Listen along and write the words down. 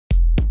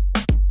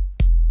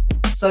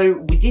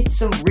So we did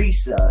some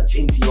research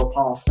into your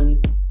past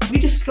and we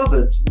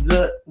discovered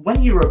that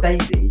when you were a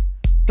baby,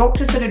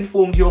 doctors had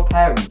informed your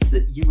parents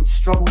that you would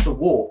struggle to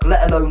walk,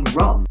 let alone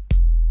run.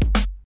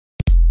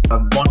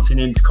 Once in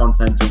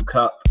Intercontinental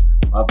Cup,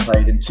 I've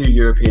played in 2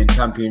 European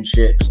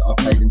Championships, I've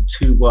played in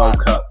 2 World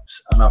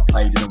Cups, and I've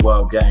played in a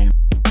World Game.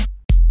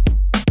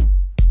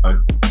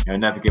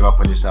 Never give up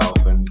on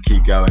yourself and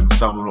keep going.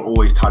 Someone will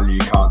always tell you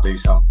can't do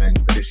something,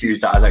 but just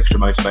use that as extra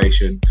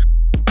motivation.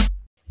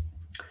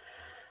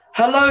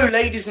 Hello,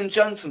 ladies and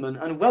gentlemen,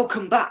 and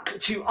welcome back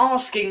to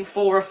Asking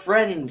for a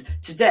Friend.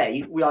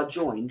 Today, we are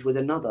joined with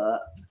another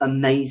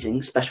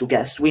amazing special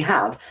guest. We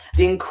have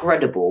the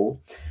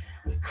incredible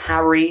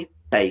Harry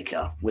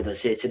Baker with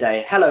us here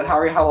today. Hello,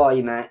 Harry. How are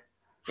you, mate?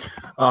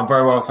 I'm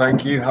very well,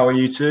 thank you. How are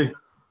you two?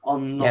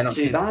 I'm not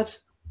too bad.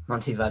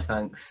 Not too bad,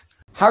 thanks.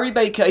 Harry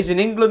Baker is an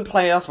England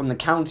player from the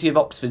county of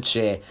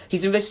Oxfordshire.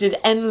 He's invested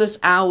endless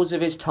hours of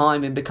his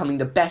time in becoming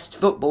the best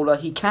footballer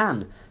he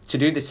can. To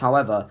do this,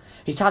 however,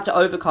 he's had to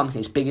overcome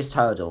his biggest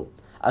hurdle,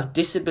 a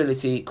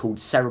disability called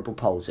cerebral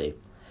palsy.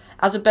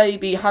 As a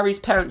baby, Harry's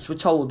parents were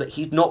told that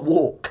he'd not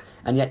walk,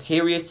 and yet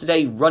here he is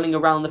today running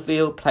around the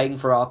field playing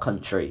for our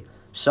country.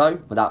 So,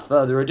 without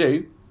further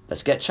ado,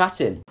 let's get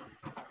chatting.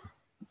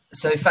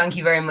 So thank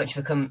you very much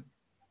for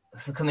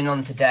coming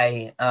on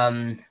today.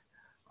 I'm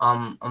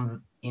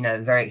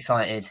very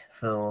excited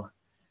to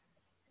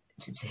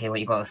hear what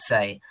you got to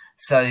say.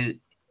 So,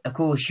 of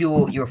course,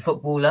 you're a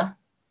footballer,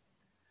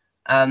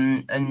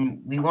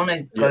 and we want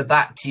to go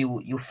back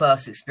to your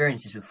first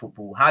experiences with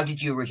football. How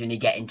did you originally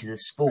get into the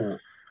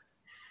sport?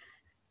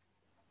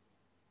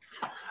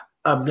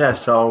 So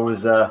I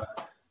was a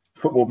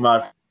football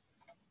mad,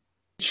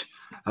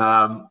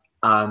 and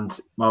my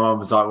mum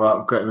was like,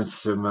 "Well, get him into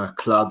some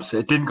clubs."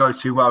 It didn't go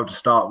too well to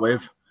start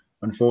with,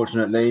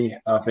 unfortunately.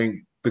 I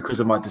think because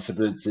of my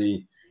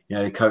disability,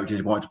 the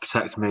coaches wanted to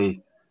protect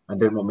me and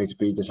didn't want me to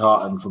be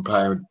disheartened from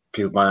playing with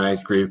people my own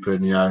age group,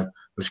 and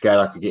were scared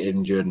I could get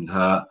injured and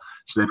hurt.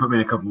 So they put me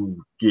in a couple of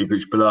year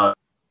groups below,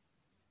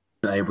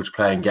 able to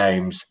play in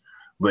games,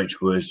 which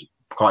was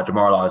quite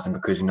demoralising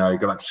because you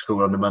go back to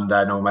school on the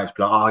Monday and all mates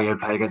be like, "Oh, you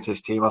played against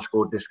this team, I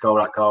scored this goal,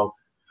 that goal,"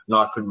 and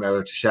I couldn't be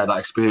able to share that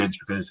experience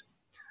because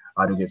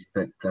I didn't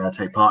get to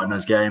take part in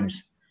those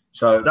games.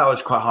 So that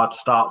was quite hard to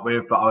start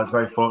with, but I was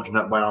very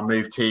fortunate when I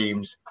moved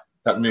teams.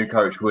 That new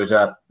coach was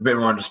a bit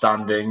more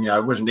understanding.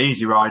 It wasn't an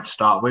easy ride to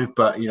start with,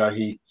 but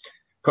he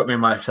put me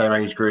in my same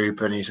age group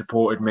and he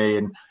supported me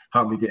and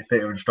helped me get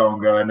fitter and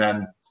stronger. And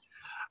then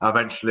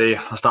eventually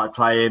I started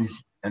playing,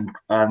 and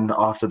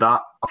after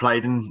that I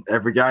played in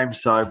every game.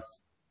 So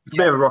it's a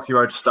bit of a rocky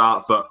road to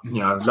start, but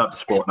love the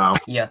sport now.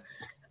 Yeah.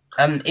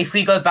 If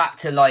we go back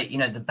to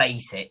the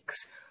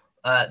basics,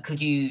 could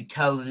you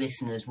tell the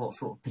listeners what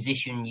sort of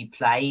position you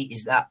play?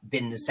 Is that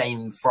been the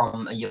same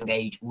from a young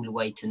age all the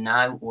way to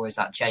now, or has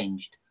that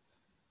changed?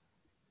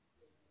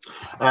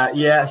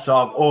 So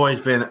I've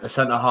always been a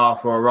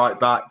centre-half or a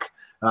right-back.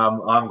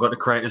 I haven't got the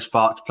creative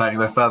spark to play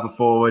anywhere further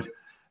forward.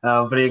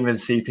 For the England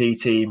CP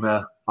team,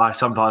 I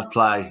sometimes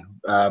play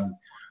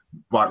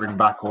right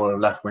wing-back or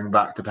left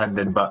wing-back,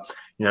 depending. But,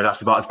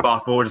 that's about as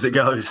far forward as it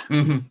goes.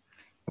 Mm-hmm.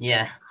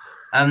 Yeah.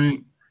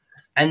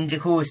 And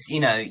of course,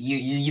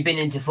 you've been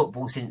into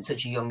football since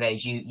such a young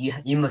age.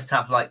 You must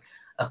have a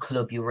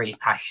club you're really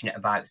passionate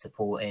about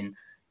supporting.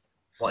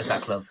 What is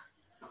that club?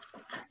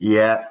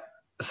 Yeah,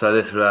 so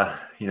this will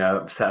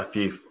upset a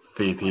few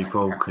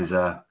people because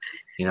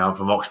I'm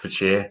from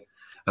Oxfordshire,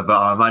 but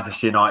I'm a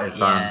Manchester United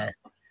fan.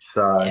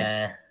 So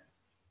yeah.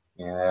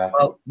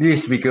 Well, it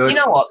used to be good. You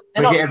know what?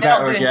 They're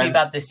not doing too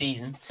bad this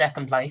season.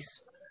 Second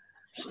place.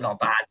 It's not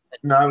bad.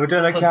 No, we're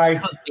doing okay.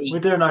 We're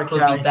doing okay.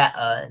 Could be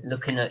better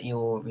looking at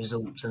your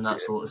results and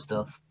that sort of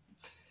stuff.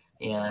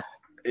 Yeah.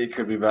 It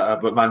could be better,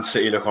 but Man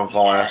City look on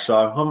fire, so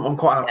I'm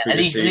quite happy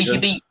this season. At least you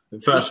beat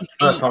first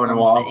time in a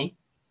while. City.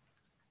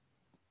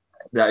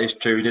 That is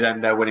true. We did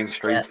end their winning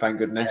streak, thank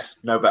goodness.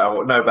 Yeah.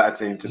 No better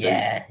team to beat.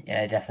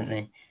 Yeah,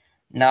 definitely.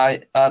 Now,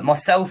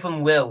 myself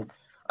and Will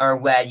are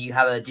aware you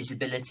have a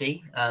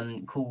disability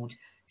called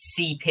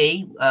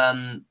CP,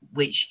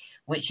 which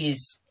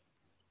is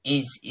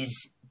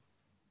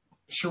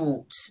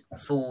short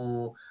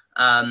for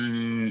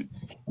he's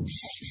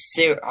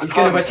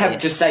going to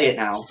attempt to say it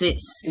now.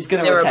 He's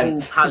going to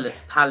attempt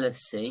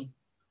palsy.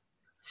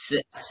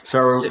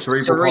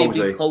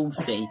 Cerebral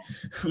palsy,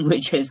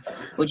 which has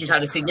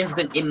had a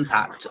significant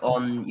impact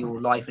on your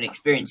life and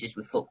experiences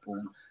with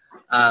football.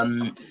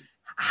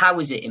 How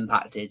has it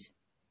impacted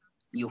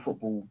your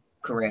football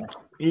career?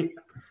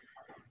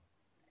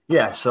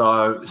 Yeah,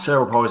 so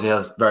cerebral palsy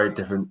has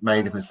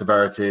many different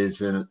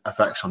severities and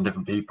effects on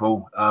different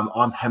people.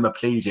 I'm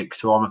hemiplegic,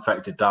 so I'm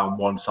affected down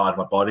one side of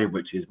my body,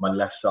 which is my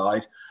left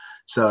side.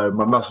 So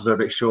my muscles are a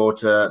bit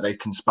shorter, they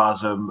can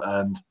spasm,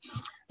 and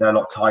they're a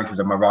lot tighter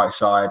than my right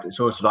side. It's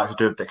also to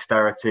do with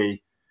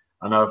dexterity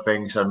and other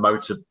things, and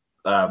motor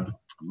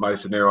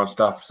neuron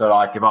stuff. So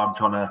if I'm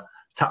trying to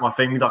tap my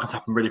fingers, I can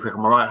tap them really quick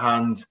on my right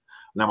hand,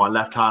 and then my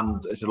left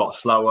hand is a lot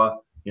slower.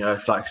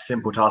 It's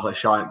simple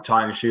tasks like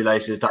tying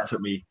shoelaces. That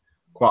took me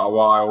quite a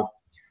while.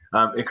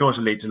 It can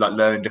also lead to like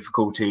learning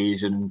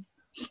difficulties and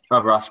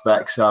other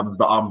aspects.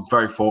 But I'm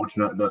very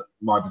fortunate that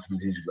my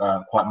disability is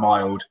quite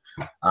mild,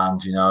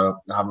 and I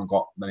haven't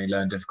got many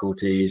learning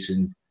difficulties,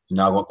 and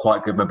I've got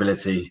quite good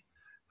mobility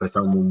for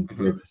someone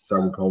with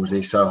cerebral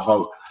palsy.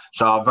 So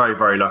I'm very,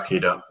 very lucky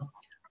that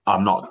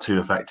I'm not too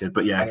affected.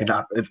 But yeah,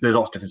 there's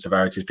lots of different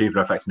severities. People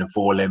are affected in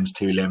 4 limbs,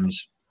 2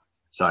 limbs.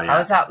 So yeah. How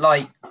has that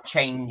like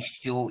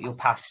changed your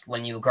past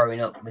when you were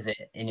growing up with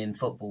it in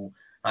football?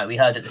 Like we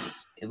heard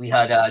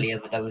earlier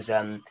that there was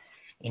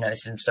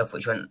some stuff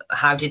which went.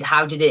 How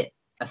did it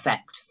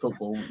affect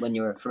football when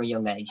you were from a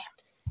young age?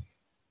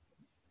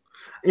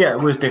 Yeah, it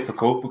was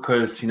difficult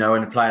because when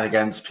you're playing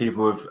against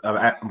people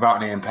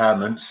without any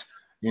impairments,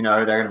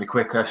 they're going to be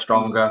quicker,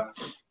 stronger.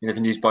 They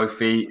can use both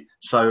feet.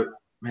 So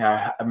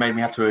it made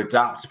me have to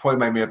adapt. It probably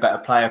made me a better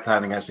player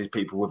playing against these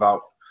people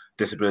without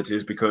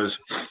disabilities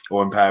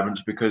or impairments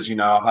because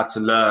I've had to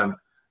learn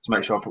to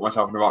make sure I put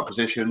myself in the right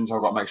positions.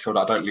 I've got to make sure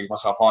that I don't leave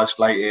myself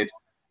isolated.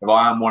 If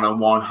I am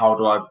one-on-one, how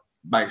do I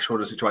make sure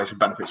the situation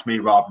benefits me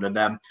rather than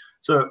them?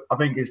 So I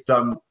think it's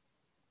done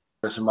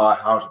my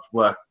how to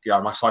work,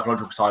 my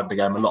psychological side of the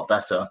game a lot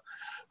better.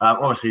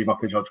 Obviously, my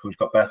physiological's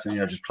got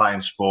better. Just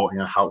playing sport,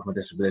 helps my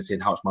disability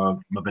and helps my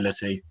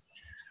mobility.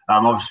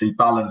 Obviously,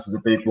 balance is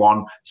a big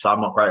one. So I'm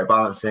not great at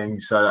balancing.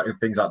 So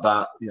things like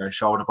that,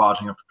 shoulder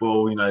barging off the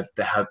ball,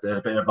 they had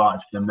a bit of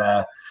advantage for them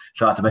there.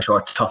 So I had to make sure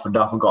I toughened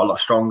up and got a lot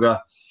stronger.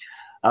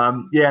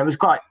 It was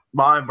quite.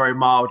 I'm very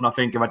mild, and I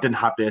think if I didn't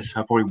have this,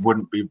 I probably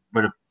wouldn't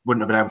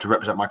have been able to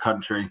represent my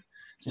country.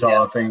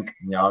 So I think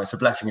it's a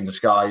blessing in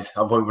disguise. I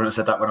probably wouldn't have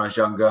said that when I was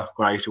younger,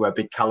 when I used to wear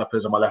big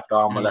calipers on my left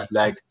arm, my left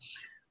leg.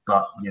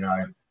 But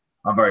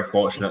I'm very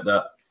fortunate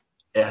that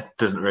it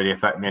doesn't really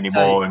affect me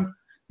anymore, and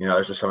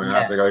it's just something I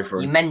have to go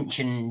through. You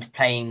mentioned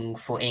playing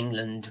for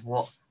England.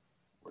 What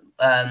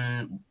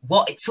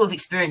sort of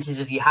experiences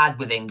have you had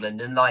with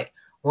England, and like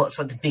what's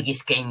like the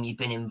biggest game you've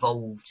been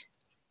involved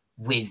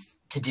with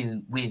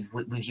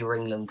with your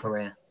England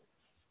career?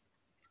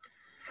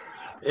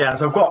 Yeah,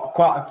 so I've got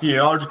quite a few.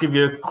 I'll just give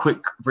you a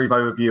quick, brief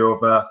overview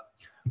of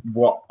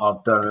what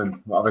I've done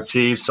and what I've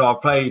achieved. So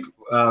I've played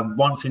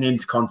once in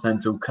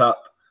Intercontinental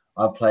Cup.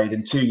 I've played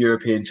in 2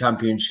 European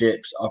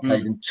Championships. I've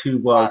played in 2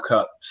 World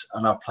Cups,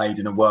 and I've played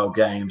in a World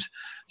Games.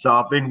 So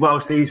I've been well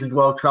seasoned,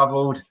 well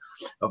travelled.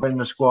 I've been in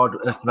the squad.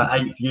 It's my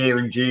 8th year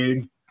in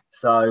June.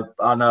 So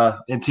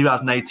in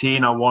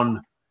 2018, I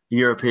won the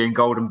European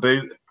Golden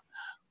Boot,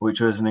 which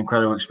was an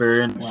incredible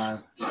experience.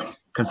 Wow.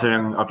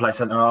 Considering I play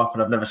centre half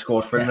and I've never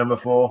scored for England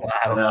before. Wow.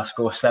 And then I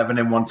scored 7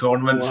 in one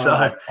tournament. Wow.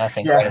 So that's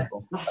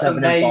incredible. That's 7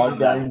 amazing, in 5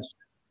 games.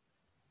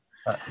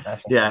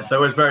 So it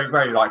was very,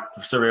 very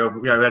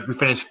surreal. We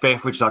finished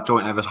 5th, which is our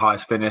joint ever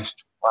highest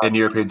finished in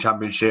European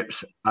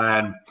Championships. And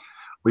then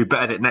we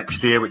betted it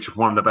next year, which was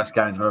one of the best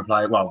games I've ever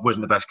played. Well, it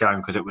wasn't the best game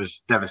because it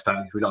was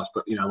devastating if we lost,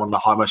 but one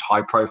of the most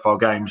high profile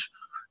games.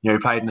 We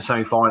played in the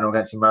semi-final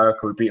against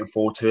America. We beat them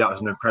 4-2. That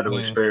was an incredible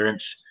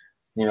experience.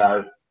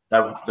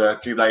 The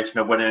jubilation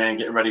of winning and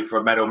getting ready for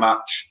a medal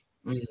match.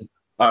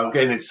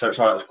 Getting into that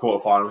was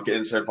quarterfinals, getting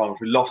into semi-finals.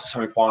 We lost the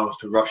semi-finals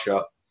to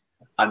Russia,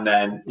 and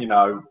then we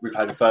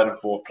played the 3rd and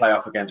 4th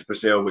playoff against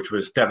Brazil, which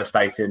was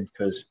devastating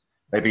because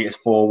they beat us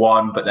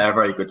 4-1, but they're a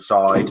very good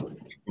side.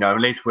 At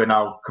least we're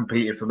now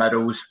competing for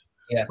medals,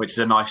 which is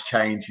a nice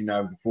change.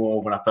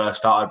 Before when I first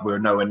started, we were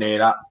nowhere near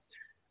that.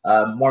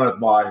 One of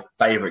my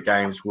favourite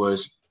games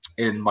was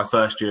in my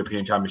first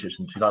European Championships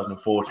in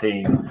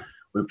 2014.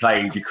 We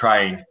played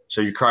Ukraine.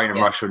 So Ukraine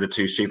and Russia are the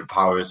 2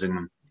 superpowers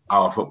in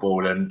our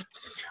football. And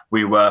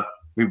we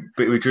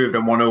drew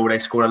them 1-1. They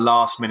scored a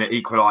last-minute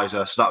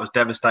equaliser. So that was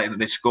devastating that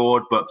they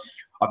scored. But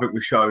I think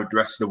we showed the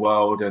rest of the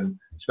world, and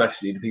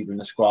especially the people in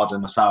the squad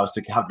and ourselves,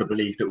 to have the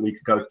belief that we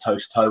could go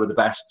toe-to-toe with the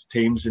best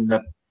teams in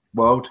the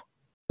world.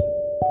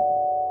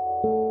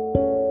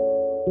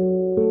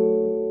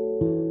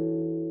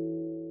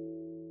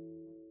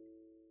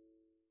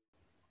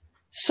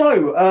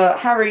 So,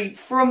 Harry,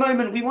 for a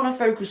moment, we want to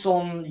focus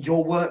on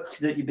your work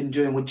that you've been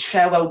doing with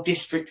Cherwell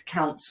District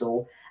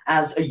Council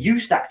as a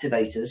youth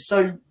activator.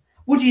 So,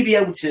 would you be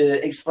able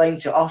to explain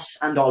to us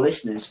and our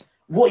listeners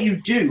what you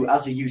do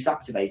as a youth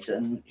activator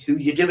and who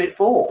you do it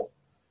for?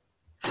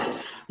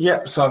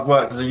 Yeah, so I've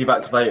worked as a youth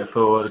activator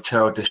for the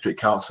Cherwell District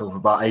Council for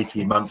about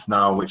 18 months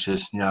now, which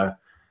has,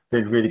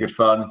 been really good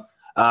fun.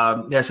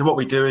 So what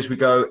we do is we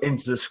go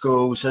into the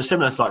schools, so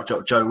similar to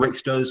like Joe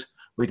Wicks does.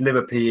 We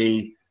deliver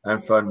PE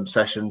and fun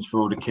sessions for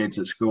all the kids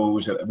at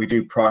schools. We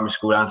do primary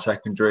school and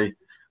secondary.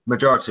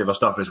 Majority of our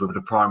stuff is with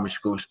the primary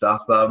school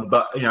stuff,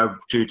 but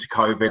due to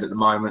COVID at the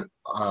moment,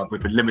 we've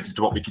been limited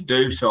to what we could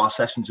do. So our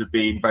sessions have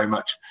been very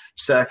much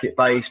circuit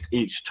based.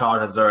 Each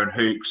child has their own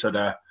hoop, so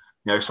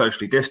they're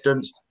socially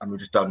distanced, and we've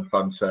just done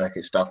fun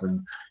circuit stuff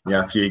and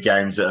a few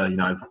games that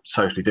are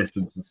socially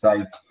distanced and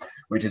safe,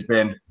 which has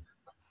been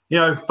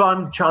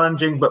fun,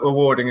 challenging, but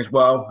rewarding as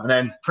well. And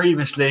then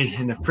previously,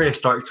 in the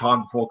prehistoric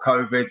time before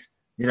COVID,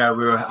 we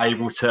were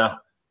able to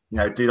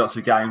do lots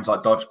of games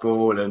like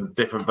dodgeball and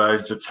different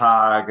versions of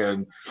tag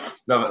and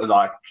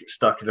like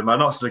stuck in them.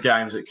 And lots of the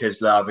games that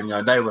kids love,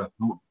 and they were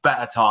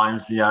better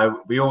times.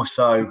 We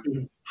also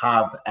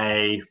have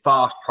a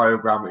fast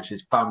program which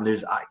is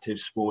Families Active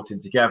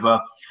Sporting Together,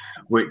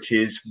 which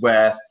is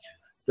where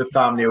the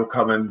family will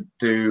come and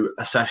do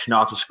a session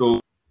after school,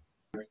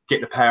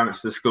 get the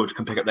parents to the school to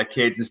come pick up their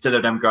kids instead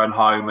of them going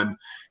home and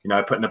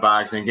putting the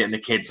bags in and getting the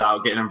kids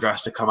out, getting them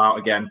dressed to come out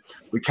again.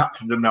 We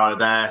captured them out of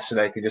there so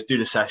they can just do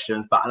the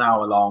sessions about an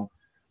hour long.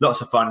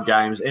 Lots of fun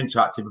games,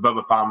 interactive with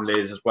other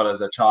families as well as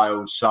their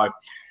child. So,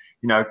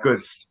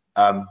 good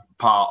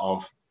part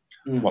of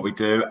what we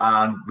do.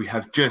 And we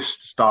have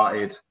just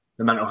started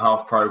the mental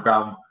health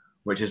program,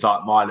 which is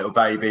like my little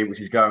baby,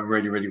 which is going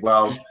really, really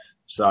well.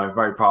 So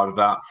very proud of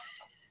that.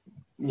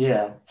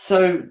 Yeah.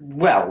 So,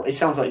 well, it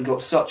sounds like you've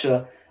got such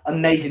a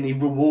amazingly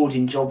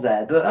rewarding job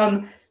there.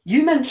 But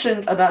you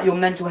mentioned about your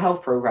mental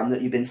health program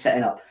that you've been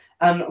setting up,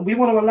 and we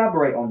want to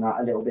elaborate on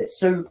that a little bit.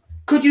 So,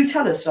 could you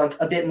tell us like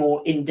a bit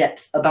more in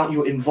depth about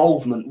your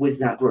involvement with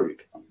that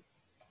group?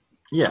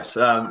 Yes.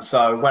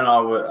 So when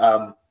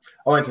I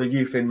went to a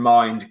Youth in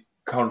Mind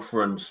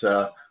conference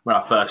when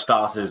I first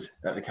started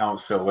at the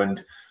council,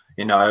 and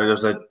there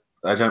was a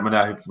gentleman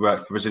there who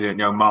worked for Resilient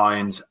Young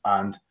Minds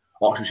and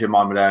Oxfordshire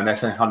Mind were there, and they're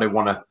saying how they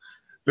want to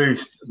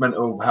boost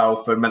mental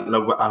health and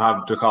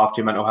have to look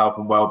after your mental health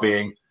and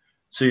well-being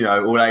to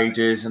all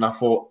ages. And I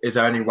thought, is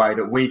there any way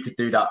that we could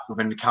do that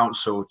within the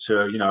council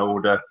to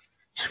all the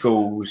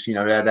schools?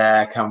 They're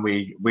there. Can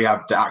we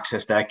have the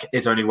access there?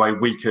 Is there any way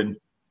we can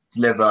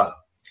deliver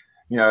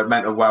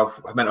mental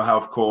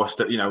health course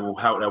that will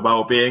help their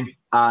well-being?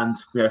 And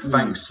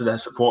thanks to the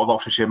support of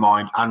Oxfordshire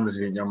Mind and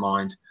Resilient Young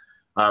Mind,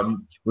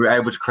 we were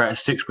able to create a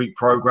 6-week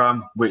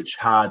program which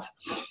had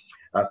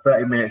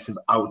 30 minutes of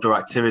outdoor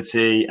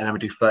activity, and then we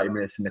do 30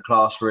 minutes in the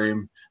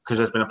classroom, because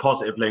there's been a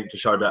positive link to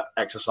show that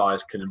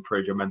exercise can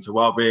improve your mental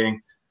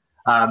well-being.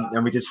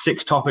 And we did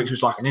 6 topics, which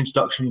was like an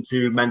introduction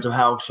to mental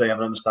health, so you have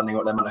an understanding of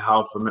what their mental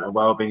health and mental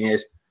well-being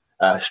is,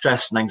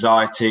 stress and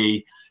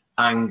anxiety,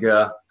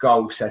 anger,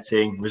 goal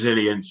setting,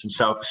 resilience, and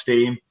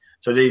self-esteem.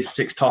 So these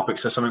 6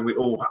 topics are something we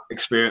all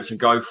experience and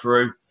go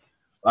through.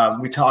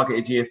 We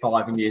targeted Year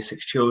 5 and Year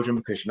 6 children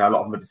because a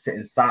lot of them are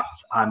sitting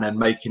sats and then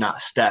making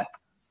that step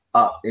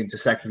up into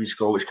secondary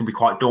school, which can be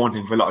quite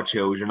daunting for a lot of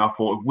children. I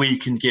thought if we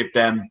can give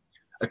them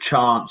a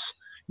chance,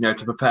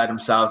 to prepare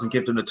themselves and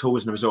give them the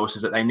tools and the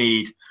resources that they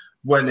need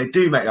when they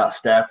do make that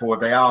step, or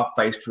if they are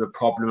faced with a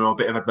problem or a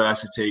bit of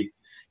adversity,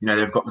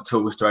 they've got the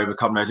tools to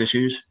overcome those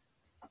issues.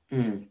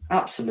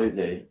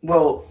 Absolutely.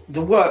 Well,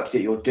 the work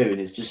that you're doing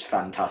is just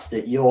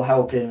fantastic. You're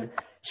helping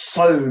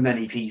so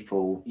many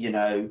people,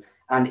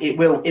 and it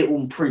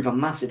will prove a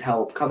massive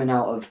help coming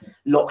out of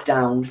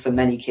lockdown for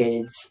many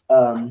kids.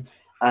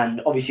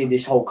 And obviously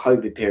this whole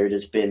COVID period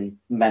has been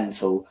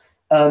mental.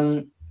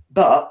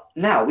 But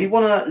now we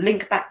want to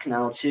link back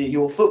now to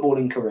your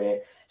footballing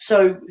career.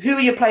 So who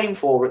are you playing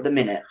for at the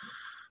minute?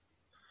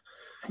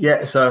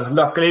 Yeah, so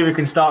luckily we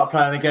can start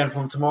playing again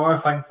from tomorrow,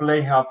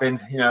 thankfully. I've been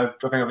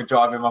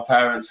driving my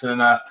parents and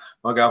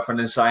my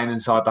girlfriend insane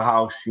inside the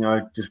house,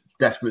 just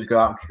desperate to go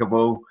out and kick a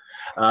ball.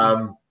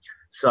 I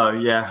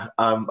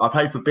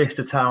played for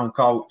Bicester Town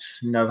Colts.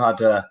 I've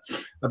had a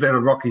bit of a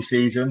rocky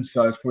season,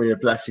 so it's probably a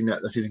blessing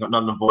that the season got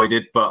none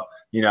avoided. But,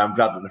 I'm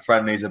glad that the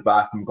friendlies are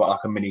back and we've got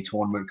like a mini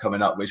tournament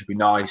coming up, which would be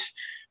nice.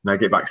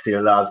 Get back to see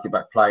the lads, get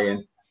back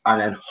playing,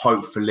 and then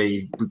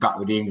hopefully be back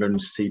with the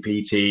England's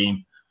CP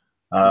team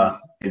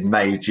in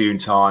May, June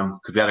time,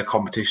 because we had a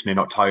competition in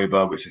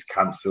October, which is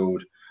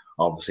cancelled,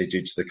 obviously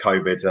due to the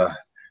COVID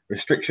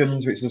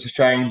restrictions, which is a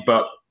shame.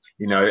 But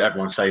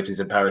everyone's safety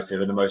is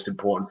imperative and the most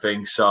important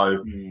thing.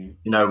 So,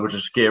 we'll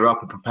just gear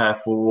up and prepare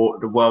for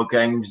the World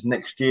Games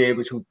next year,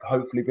 which will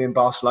hopefully be in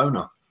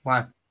Barcelona.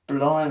 Wow.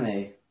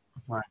 Blimey.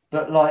 Wow.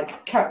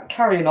 But,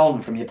 carrying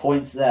on from your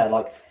points there,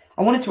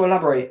 I wanted to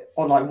elaborate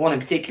on, one in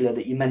particular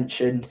that you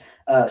mentioned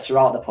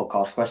throughout the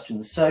podcast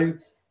questions. So,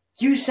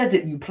 you said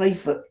that you play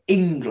for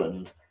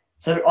England.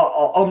 So,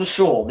 I'm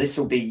sure this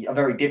will be a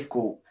very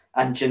difficult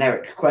and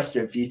generic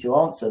question for you to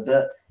answer,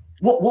 but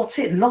what's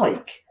it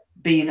like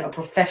being a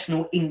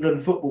professional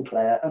England football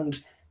player, and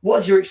what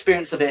has your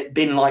experience of it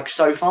been like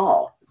so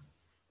far?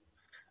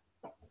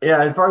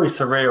 Yeah, it's very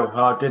surreal.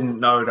 I didn't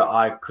know that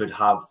I could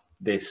have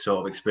this sort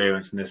of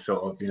experience and this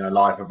sort of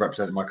life of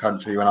representing my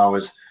country when I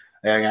was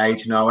a young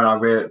age.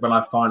 When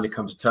I finally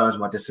come to terms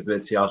with my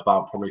disability, I was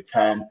about probably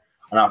 10,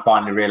 and I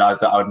finally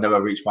realised that I would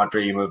never reach my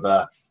dream of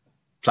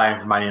playing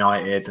for Man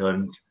United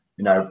and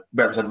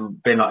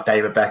being like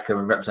David Beckham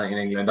and representing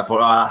England. I thought,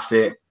 that's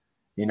it.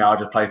 I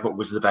just play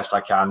football to the best I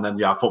can.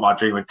 And I thought my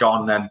dream had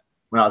gone. Then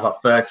when I was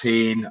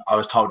 13, I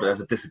was told that there's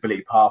a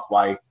disability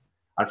pathway.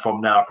 And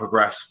from there, I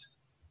progressed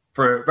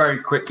through it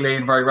very quickly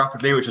and very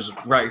rapidly, which was a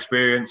great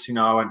experience.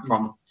 I went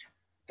from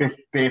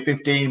being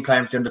 15,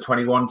 playing for the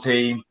under-21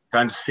 team,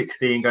 going to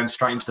 16, going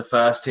straight into the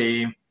first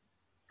team,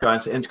 going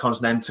to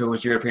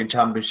Intercontinentals, European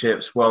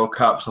Championships, World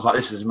Cups. I was like,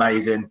 this is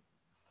amazing.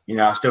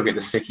 I still get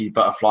the sticky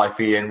butterfly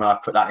feeling when I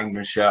put that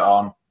England shirt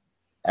on.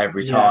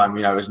 every Yeah. time.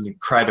 You know, it was an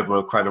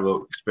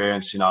incredible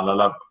experience. You know, and I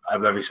love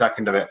every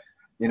second of it.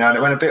 You know, and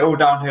it went a bit all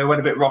downhill, went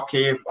a bit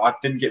rocky. I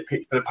didn't get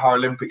picked for the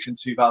Paralympics in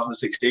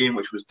 2016,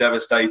 which was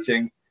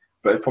devastating,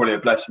 but it's probably a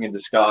blessing in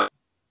disguise.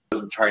 I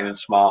wasn't training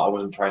smart. I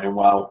wasn't training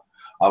well.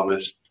 I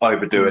was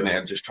overdoing it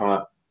and just trying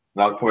to,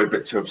 and I was probably a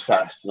bit too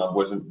obsessed and I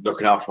wasn't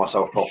looking after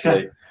myself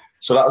properly.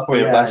 So that was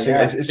probably a blessing.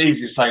 Yeah. It's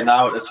easy to say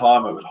now. At the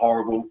time, it was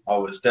horrible. I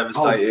was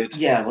devastated.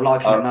 Yeah, well, I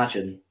can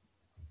imagine.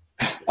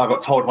 I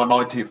got told my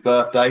 19th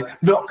birthday,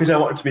 not because I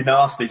wanted to be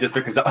nasty, just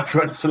because that's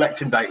when the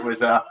selection date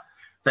was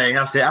saying,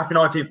 that's it, happy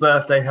 19th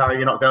birthday, Harry,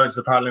 you're not going to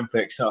the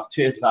Paralympics. So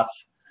cheers,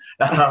 lads.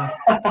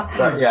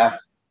 But yeah.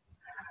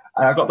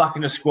 And I got back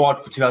in the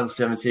squad for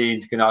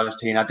 2017 to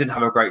Argentina. I didn't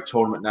have a great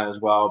tournament then as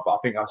well, but I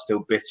think I was still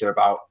bitter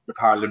about the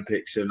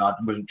Paralympics and I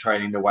wasn't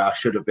training the way I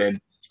should have been.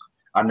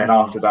 And then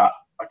after that,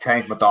 I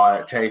changed my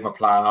diet, changed my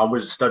plan. I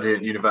was studying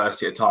at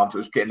university at the time, so it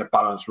was getting the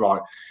balance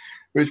right,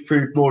 which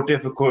proved more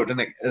difficult than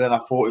I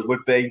thought it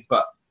would be.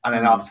 And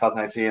then after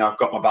 2018, I've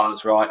got my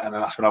balance right, and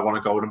then that's when I won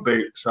a golden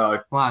boot. So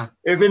Wow.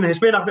 it's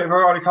been a bit of a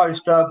roller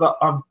coaster, but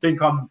I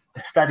think I'm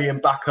steady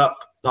and back up.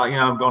 Like, you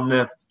know, I'm on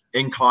the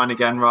incline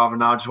again rather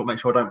now. I just want to make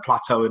sure I don't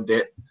plateau and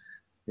dip.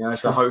 You know,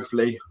 so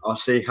hopefully I'll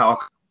see how I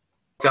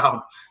go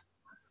down.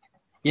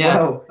 Yeah.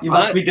 Well, you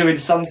must be doing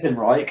something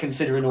right,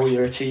 considering all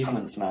your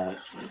achievements, man.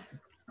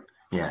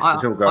 Yeah,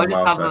 it's all I going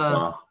just well have so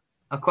far.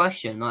 a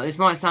question. Like, this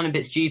might sound a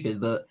bit stupid,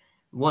 but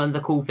one of the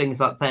cool things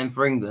about playing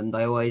for England,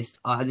 I always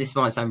this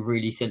might sound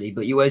really silly,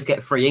 but you always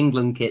get free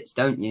England kits,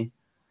 don't you?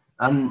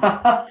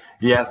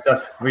 Yes,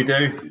 we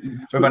do.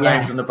 With my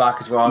names on the back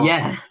as well.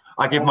 Yeah.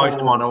 I give most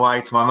of mine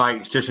away to my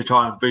mates just to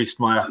try and boost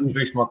my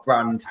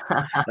brand.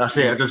 That's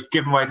it. I just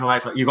give them away to my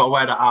mates. Like, you've got to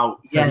wear that out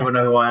so everyone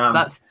know who I am.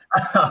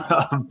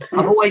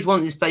 I've always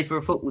wanted to play for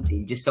a football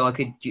team just so I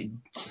could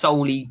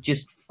solely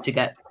just to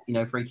get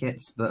free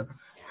kits. But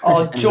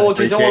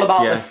George is all kits,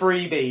 about yeah. the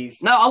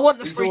freebies. no, I want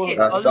the free kits.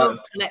 I That's love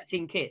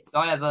collecting kits.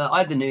 I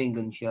have the New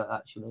England shirt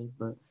actually,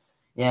 but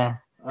yeah.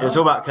 It's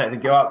all about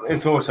collecting.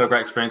 It's also a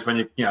great experience when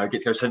you get to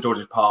go to St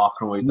George's Park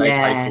and they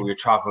pay for all your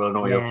travel and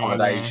all your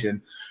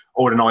accommodation,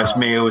 all the nice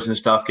meals and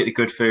stuff. Get the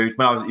good food.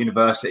 When I was at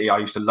university, I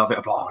used to love it.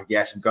 I'm like, oh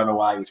yes, I'm going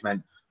away, which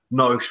meant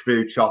no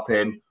food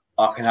shopping.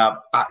 I can have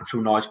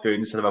actual nice food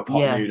instead of a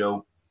pot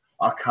noodle.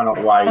 I cannot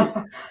wait.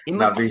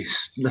 Have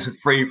these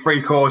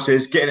free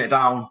courses, getting it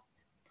down.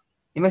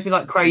 It must be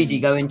like crazy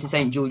going to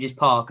St George's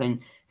Park and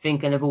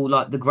thinking of all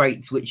like the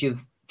greats which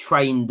have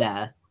trained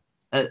there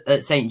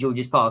at St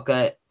George's Park.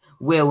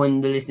 Will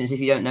and the listeners, if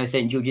you don't know,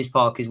 St George's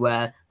Park is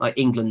where like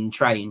England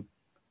train.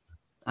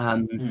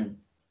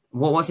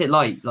 What was it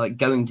like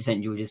going to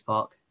St George's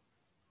Park?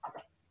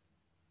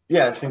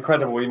 Yeah, it's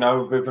incredible. We've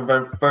been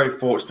very, very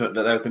fortunate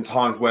that there's been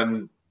times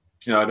when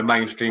the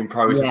mainstream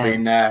pros have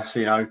been there.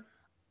 So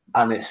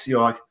and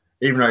you're like,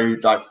 even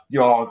though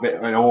you are a bit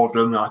in awe of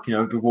them,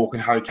 we'll be walking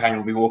Harry Kane,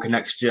 will be walking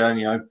next year.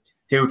 And,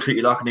 he'll treat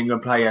you like an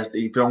England player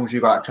as long as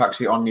you've got a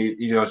tracksuit on.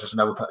 You're just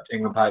another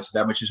England player to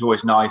them, which is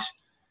always nice.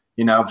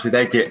 Obviously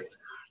they get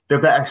the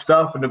better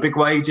stuff and the big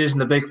wages and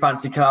the big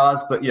fancy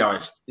cars, but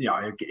it's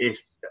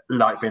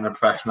like being a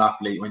professional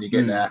athlete when you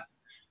get there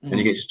and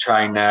you get to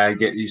train there. You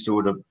get used to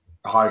all the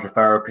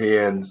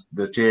hydrotherapy and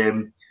the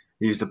gym.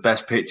 You use the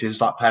best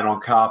pitches, like playing on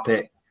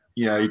carpet.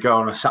 You go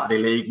on a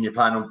Saturday league and you're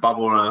playing on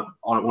bubble on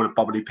a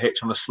bubbly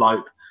pitch on a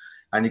slope,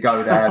 and you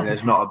go there and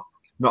there's not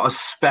a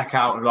speck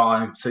out of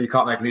line, so you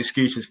can't make any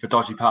excuses for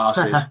dodgy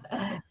passes.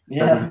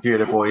 A few of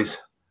the boys,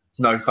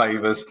 no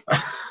favours.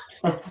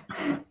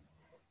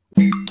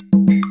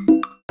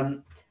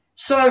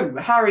 So,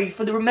 Harry,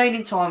 for the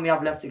remaining time we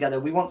have left together,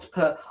 we want to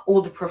put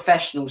all the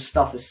professional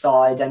stuff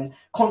aside and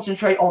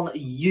concentrate on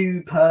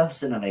you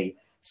personally.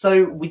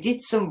 So, we did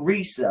some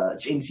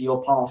research into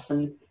your past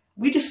and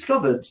we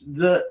discovered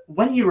that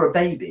when you were a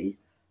baby,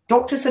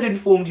 doctors had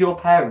informed your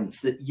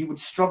parents that you would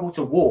struggle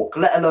to walk,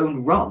 let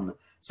alone run.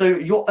 So,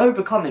 your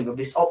overcoming of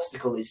this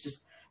obstacle is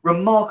just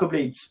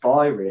remarkably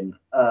inspiring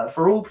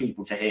for all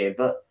people to hear.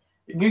 But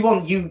we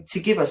want you to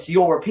give us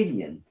your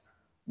opinion.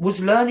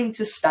 Was learning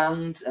to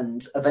stand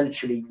and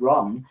eventually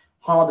run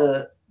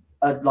a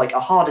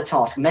harder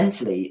task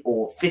mentally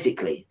or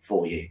physically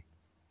for you?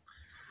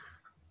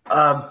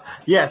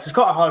 Yes, it's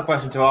quite a hard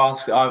question to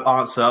answer.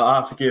 I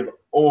have to give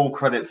all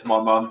credit to my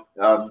mum.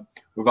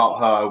 Without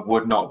her, I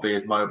would not be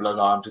as mobile as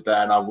I am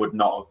today, and I would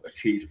not have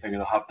achieved the thing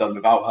that I have done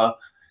without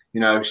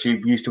her.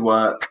 She used to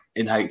work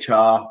in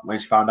HR when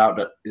she found out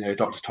that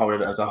doctors told her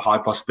that there's a high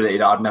possibility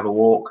that I'd never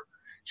walk.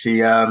 She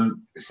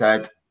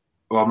said,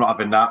 well, I'm not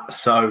having that.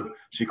 So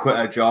she quit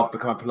her job,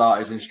 became a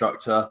Pilates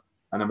instructor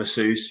and a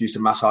masseuse, used to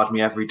massage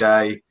me every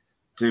day,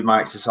 do my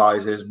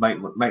exercises, make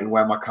me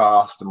wear my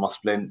cast and my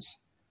splints.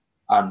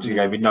 And she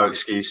gave me no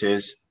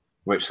excuses,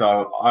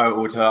 so I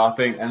owed her, I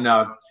think. And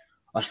I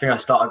think I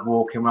started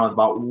walking when I was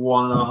about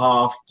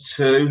 1.5,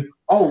 2.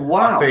 Oh,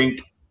 wow. I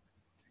think,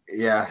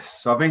 yes.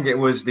 So I think it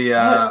was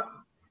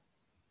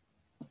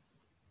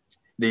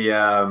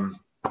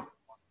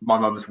my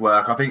mum's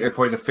work. I think it was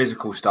probably the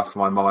physical stuff for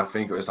my mum. I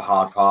think it was the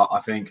hard part. I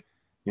think,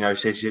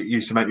 she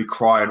used to make me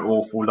cry an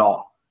awful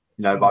lot.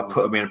 by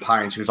putting me in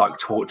pain. She was like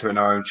torturing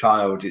her own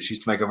child. It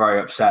used to make her very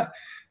upset,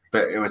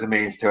 but it was a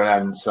means to an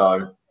end.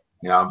 So,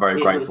 I'm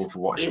very grateful for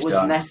what she's done. It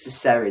was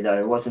necessary,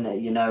 though, wasn't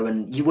it?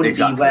 And you wouldn't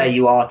be where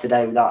you are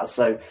today without.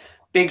 So,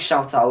 big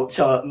shout out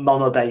to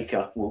Mama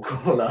Baker, we'll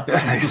call her.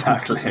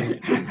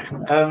 Exactly.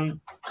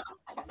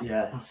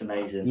 Yeah, that's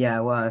amazing. Yeah,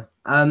 wow.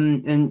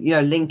 And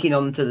linking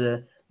on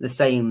to the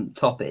same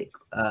topic,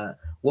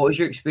 what was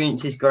your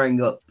experiences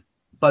growing up,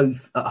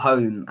 both at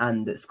home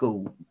and at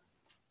school?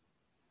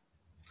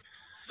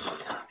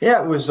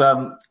 Yeah, it was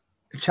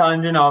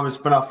challenging.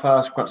 When I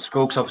first got to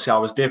school, because obviously I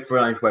was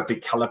different. I used to wear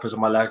big calipers on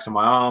my legs and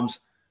my arms,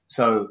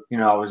 so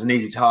I was an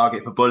easy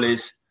target for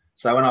bullies.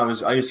 So when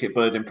I used to get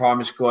bullied in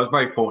primary school. I was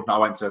very fortunate. I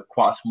went to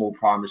quite a small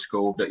primary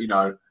school that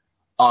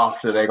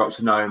after they got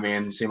to know me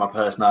and see my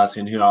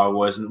personality and who I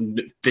was, and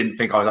didn't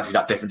think I was actually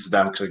that different to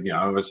them,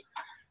 because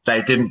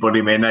they didn't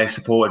bully me and they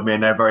supported me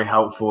and they're very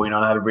helpful.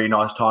 I had a really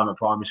nice time at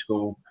primary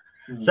school.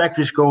 Mm-hmm.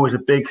 Secondary school was a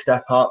big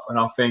step up, and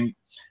I think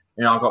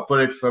I got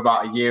bullied for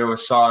about a year or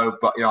so,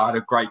 but I had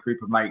a great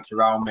group of mates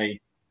around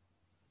me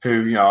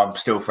who I'm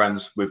still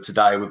friends with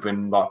today. We've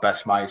been like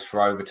best mates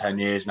for over 10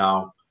 years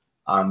now,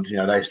 and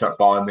they stuck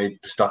by me,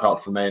 stuck up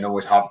for me, and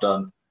always have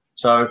done.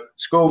 So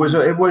school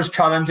was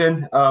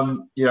challenging.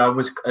 It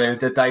was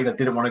the days I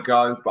didn't want to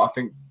go, but I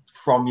think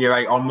from year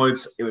 8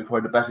 onwards, it was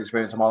probably the best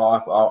experience of my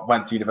life. I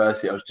went to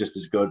university, I was just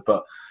as good,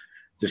 but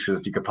just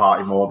because you could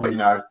party more. But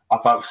I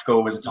felt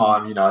school was a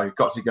time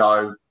got to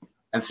go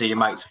and see your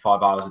mates for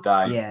 5 hours a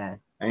day. Yeah.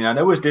 And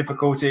there was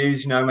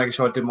difficulties, making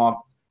sure I did my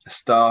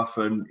stuff.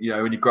 And,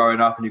 when you're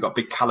growing up and you've got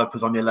big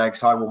calipers on your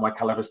legs, I wore my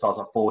calipers starts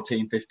at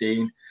 14,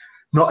 15.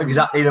 Not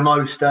exactly the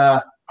most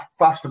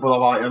fashionable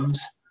of items.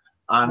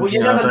 And, well, you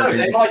never know.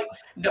 They might,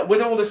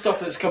 with all the stuff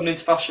that's coming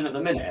into fashion at the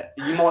minute,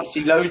 you might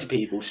see loads of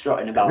people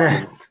strutting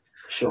about.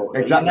 Sure.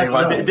 Exactly.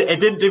 Well, it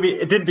didn't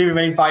do me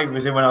many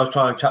favours when I was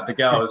trying to chat to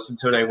girls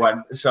until they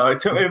went. So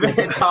it took me a bit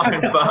of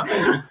time, but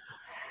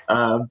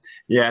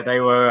they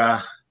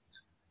were.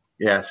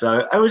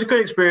 So it was a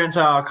good experience.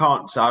 I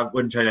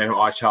wouldn't change anything about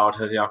my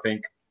childhood. I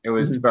think it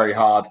was very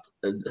hard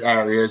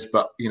areas,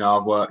 but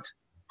I've worked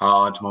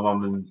hard. My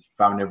mum and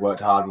family have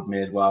worked hard with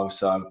me as well.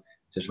 So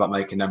just about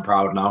making them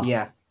proud now.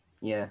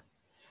 Yeah.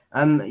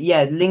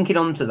 Linking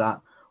on to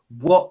that,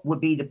 what would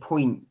be the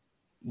point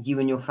you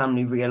and your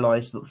family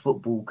realised that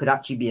football could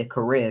actually be a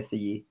career for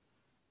you?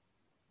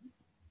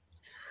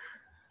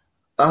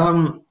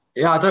 I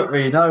don't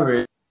really know.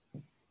 Really,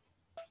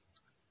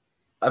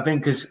 I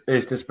think it's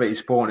disability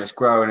sport and it's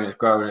growing.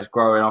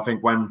 I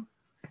think when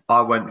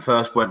I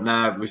first went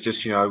there, it was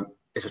just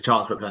it's a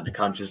chance to represent the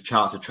country, it's a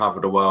chance to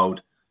travel the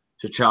world,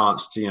 it's a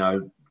chance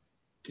to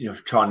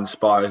try and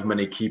inspire as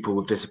many people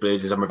with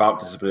disabilities and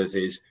without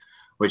disabilities,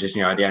 which is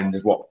at the end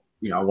is what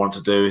I want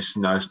to do. Is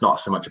it's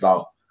not so much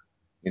about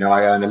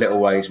I earn a little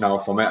wage now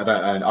from it. I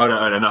don't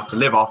earn enough to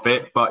live off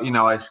it, but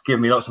it's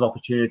given me lots of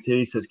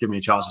opportunities. So it's given me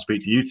a chance to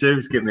speak to you two.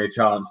 It's given me a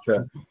chance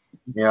to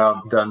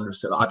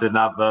I did an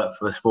advert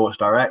for Sports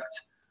Direct.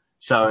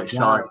 So it's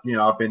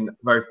I've been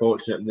very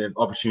fortunate in the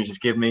opportunities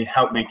given me,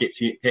 helped me get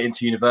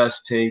into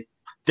university,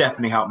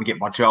 definitely helped me get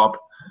my job.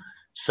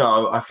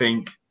 So I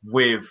think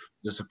with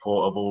the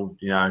support of all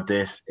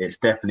this, it's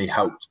definitely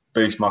helped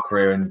boost my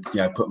career and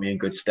put me in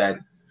good stead.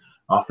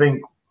 I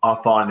think I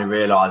finally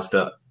realised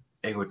that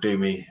it would do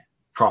me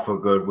proper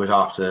good was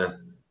after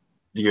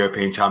the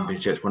European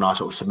Championships, when I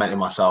sort of cemented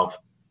myself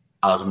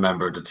as a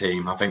member of the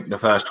team. I think the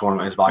first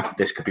tournament is like,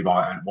 this could be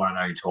my one and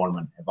only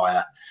tournament if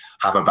I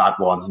have a bad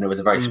one. And it was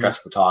a very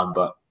stressful time,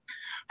 but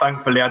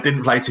thankfully I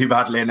didn't play too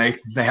badly and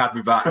they had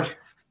me back.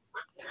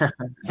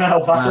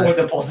 Well, that's always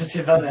a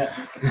positive, isn't it?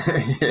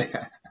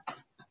 Yeah.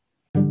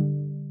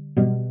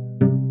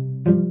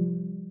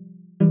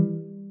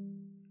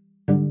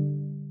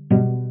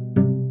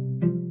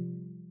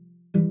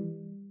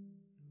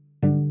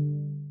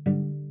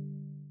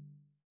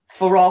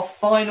 For our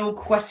final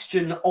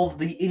question of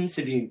the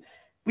interview,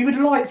 we would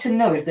like to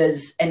know if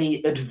there's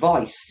any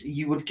advice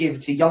you would give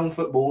to young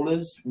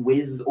footballers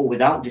with or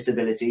without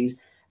disabilities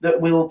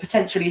that will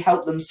potentially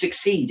help them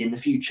succeed in the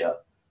future.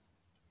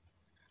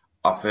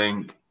 I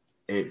think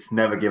it's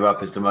never give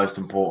up is the most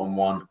important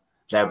one.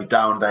 There'll be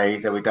down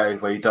days, there'll be days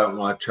where you don't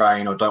want to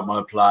train or don't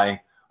want to play.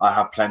 I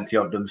have plenty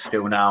of them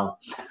still now,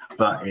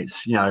 but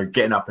it's,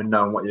 getting up and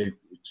knowing what you're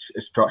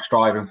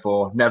striving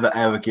for. Never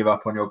ever give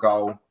up on your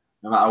goal,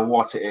 no matter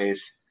what it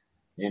is.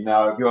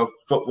 If you're a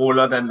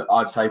footballer, then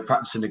I'd say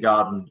practice in the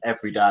garden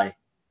every day.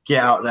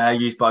 Get out there,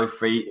 use both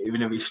feet.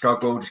 Even if you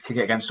struggle, just kick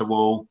it against the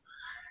wall.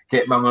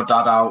 Get mum or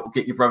dad out,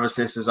 get your brothers,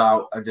 sisters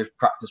out, and just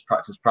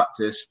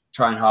practice.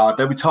 Train hard.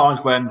 There'll be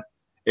times when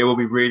it will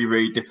be really,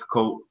 really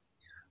difficult,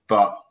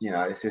 but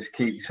it's just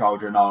keep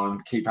soldiering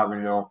on, keep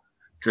having your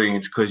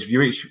dreams, because if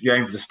you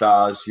aim for the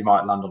stars, you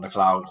might land on the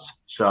clouds.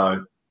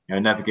 So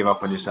never give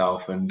up on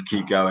yourself and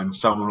keep going.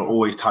 Someone will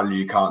always tell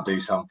you can't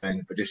do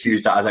something, but just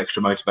use that as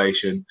extra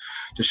motivation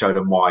to show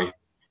them why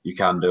you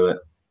can do it.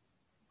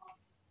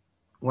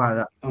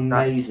 Wow,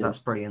 amazing. That's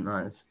brilliant,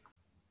 that is.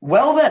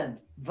 Well then,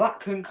 that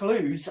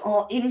concludes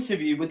our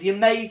interview with the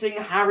amazing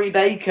Harry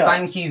Baker.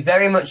 Thank you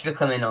very much for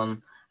coming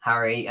on,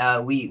 Harry.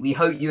 We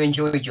hope you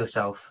enjoyed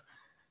yourself.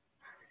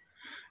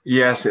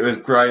 Yes, it was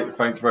great.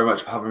 Thank you very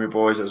much for having me,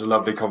 boys. It was a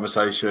lovely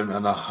conversation,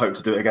 and I hope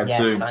to do it again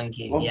Yes, soon. thank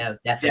you. Well, Yeah,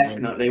 definitely.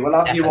 Definitely.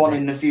 We'll have you on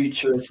in the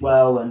future as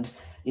well, and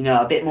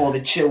a bit more of a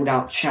chilled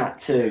out chat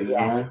too.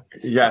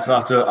 Yes, I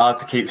have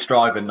to keep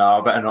striving now.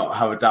 I better not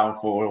have a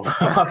downfall.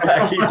 I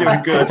better keep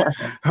doing good,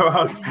 or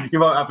else you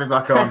won't have me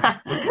back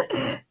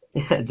on.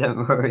 Yeah,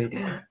 don't worry.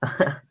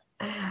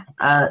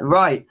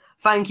 Right.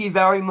 Thank you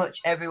very much,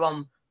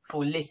 everyone,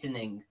 for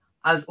listening.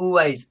 As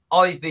always,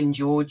 I've been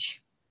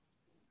George.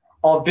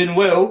 I've been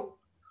Will.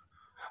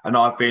 And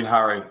I've been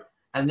Harry.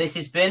 And this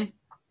has been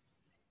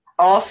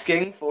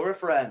Asking for a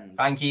Friend.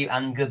 Thank you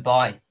and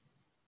goodbye.